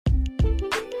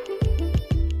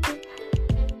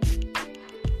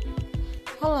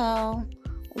Hello,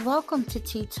 welcome to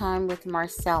Tea Time with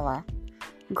Marcella.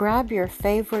 Grab your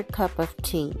favorite cup of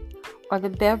tea or the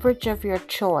beverage of your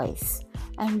choice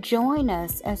and join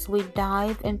us as we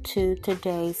dive into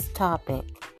today's topic.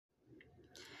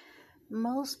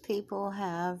 Most people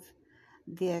have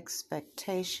the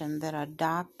expectation that a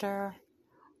doctor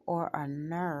or a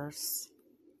nurse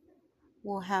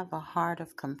will have a heart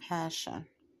of compassion,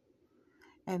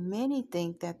 and many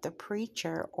think that the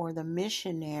preacher or the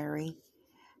missionary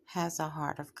has a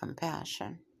heart of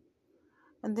compassion.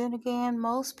 And then again,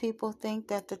 most people think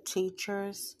that the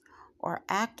teachers or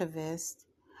activists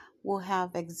will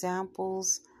have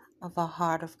examples of a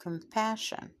heart of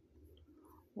compassion.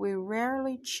 We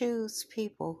rarely choose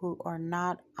people who are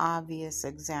not obvious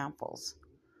examples.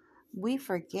 We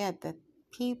forget that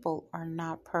people are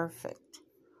not perfect.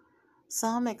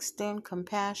 Some extend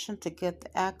compassion to get the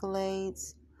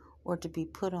accolades or to be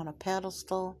put on a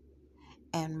pedestal,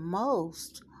 and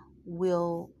most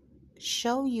will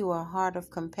show you a heart of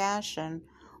compassion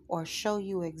or show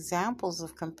you examples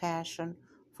of compassion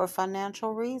for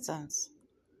financial reasons.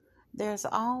 There's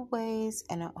always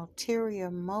an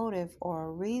ulterior motive or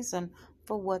a reason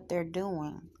for what they're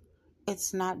doing.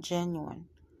 It's not genuine.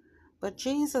 But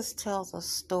Jesus tells a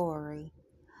story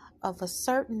of a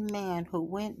certain man who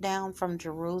went down from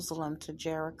Jerusalem to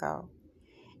Jericho,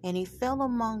 and he fell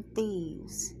among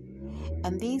thieves.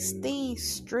 And these thieves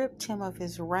stripped him of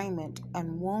his raiment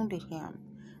and wounded him.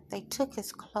 They took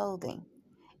his clothing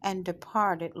and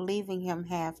departed, leaving him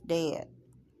half dead.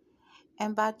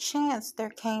 And by chance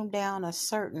there came down a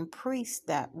certain priest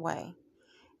that way.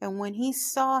 And when he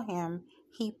saw him,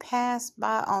 he passed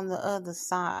by on the other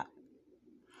side.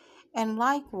 And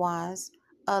likewise,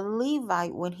 a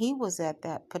Levite, when he was at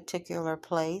that particular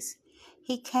place,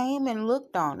 he came and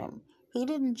looked on him. He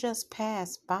didn't just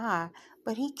pass by,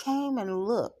 but he came and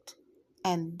looked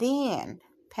and then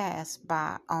passed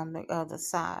by on the other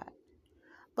side.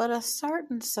 But a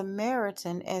certain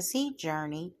Samaritan, as he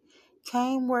journeyed,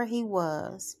 came where he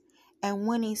was, and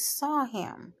when he saw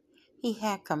him, he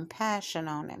had compassion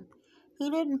on him. He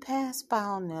didn't pass by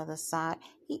on the other side.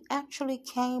 He actually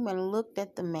came and looked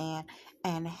at the man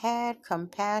and had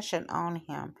compassion on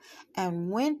him and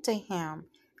went to him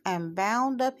and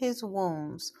bound up his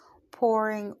wounds,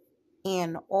 pouring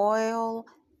in oil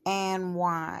and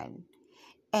wine,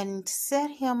 and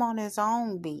set him on his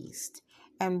own beast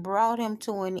and brought him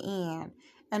to an inn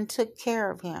and took care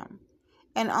of him.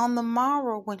 And on the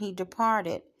morrow when he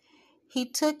departed, he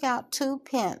took out 2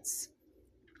 pence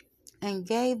and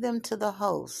gave them to the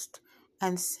host,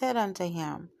 and said unto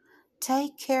him,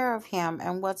 Take care of him,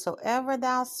 and whatsoever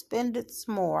thou spendest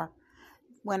more,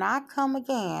 when I come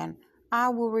again, I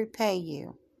will repay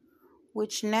you.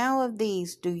 Which now of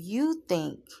these do you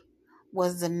think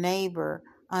was the neighbor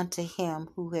unto him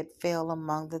who had fell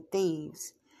among the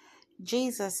thieves?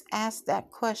 Jesus asked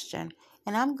that question,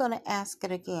 and I'm going to ask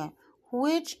it again.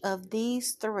 Which of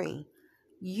these three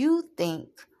you think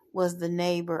was the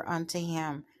neighbor unto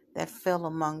him that fell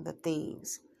among the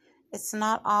thieves? It's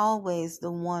not always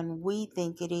the one we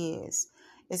think it is.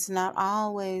 It's not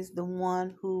always the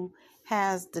one who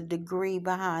has the degree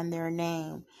behind their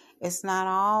name. It's not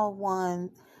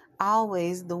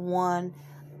always the one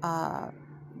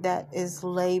that is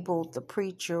labeled the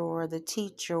preacher or the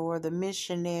teacher or the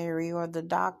missionary or the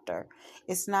doctor.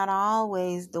 It's not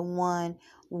always the one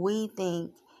we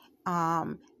think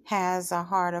has a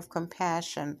heart of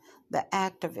compassion, the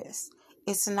activist.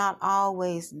 It's not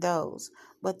always those,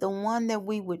 but the one that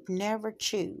we would never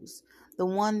choose, the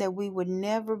one that we would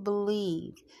never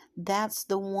believe, that's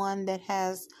the one that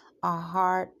has a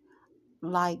heart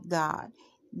like God.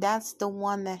 That's the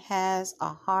one that has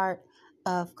a heart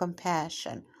of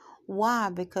compassion. Why?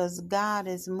 Because God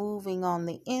is moving on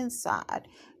the inside.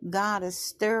 God is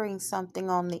stirring something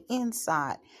on the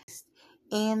inside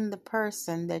in the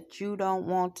person that you don't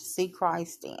want to see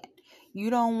Christ in.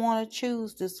 You don't want to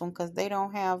choose this one because they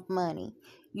don't have money.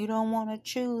 You don't want to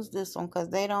choose this one because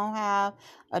they don't have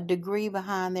a degree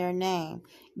behind their name.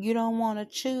 You don't want to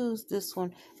choose this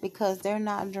one because they're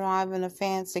not driving a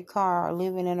fancy car or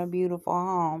living in a beautiful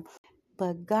home.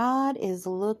 But God is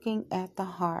looking at the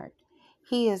heart.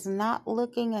 He is not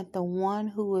looking at the one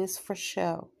who is for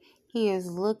show. He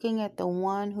is looking at the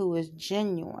one who is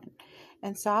genuine.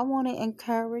 And so I want to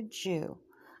encourage you.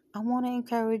 I want to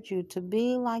encourage you to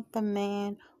be like the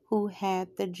man who had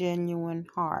the genuine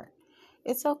heart.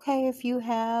 It's okay if you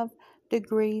have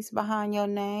degrees behind your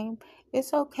name.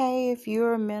 It's okay if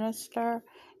you're a minister.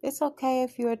 It's okay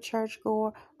if you're a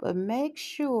churchgoer. But make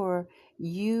sure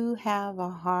you have a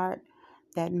heart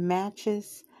that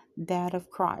matches that of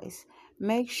Christ.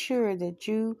 Make sure that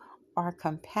you are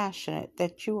compassionate,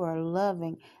 that you are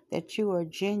loving, that you are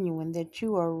genuine, that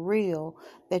you are real,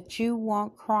 that you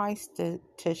want Christ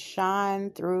to shine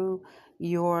through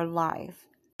your life.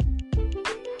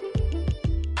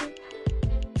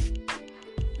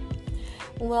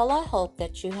 Well, I hope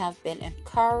that you have been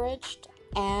encouraged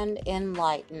and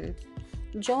enlightened.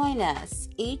 Join us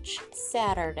each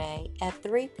Saturday at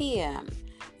 3 p.m.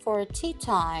 for a tea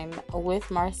time with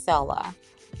Marcella.